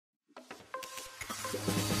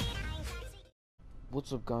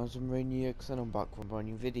What's up guys, I'm RainyX and I'm back with a brand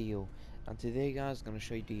new video, and today guys I'm going to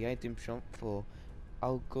show you the item shop for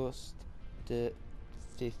August the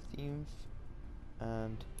 15th,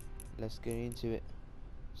 and let's get into it.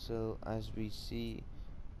 So as we see,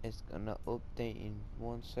 it's gonna update in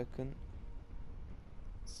 1 second,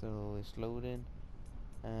 so it's loading,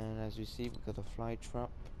 and as we see we got a fly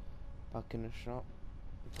trap back in the shop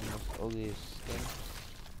with the most ugliest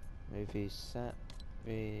skin with his set.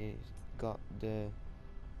 We got the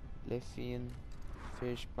lithiam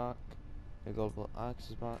fish back, the global axe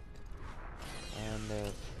is back, and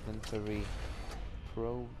the planetary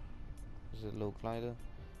pro is a low glider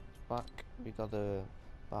is back. We got the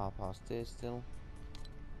bar pass there still.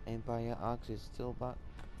 Empire axe is still back.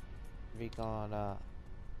 We got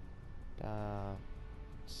the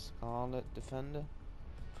Scarlet defender,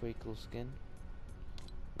 pretty cool skin.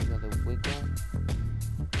 We got the wiggle,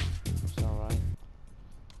 it's alright,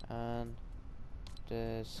 and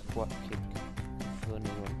the squat kick, funny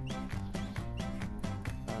one.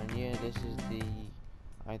 And yeah, this is the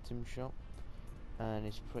item shop, and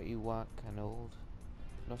it's pretty whack and old,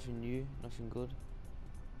 nothing new, nothing good.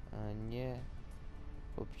 And yeah,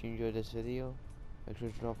 hope you enjoyed this video. Make sure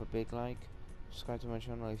to drop a big like, subscribe to my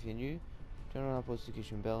channel if you're new, turn on the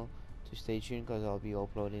notification bell to stay tuned, because I'll be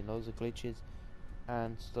uploading loads of glitches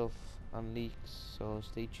and stuff and leaks, so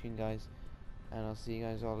stay tuned guys, and I'll see you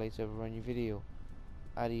guys all later for a new video.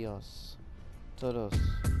 Adios. Todos.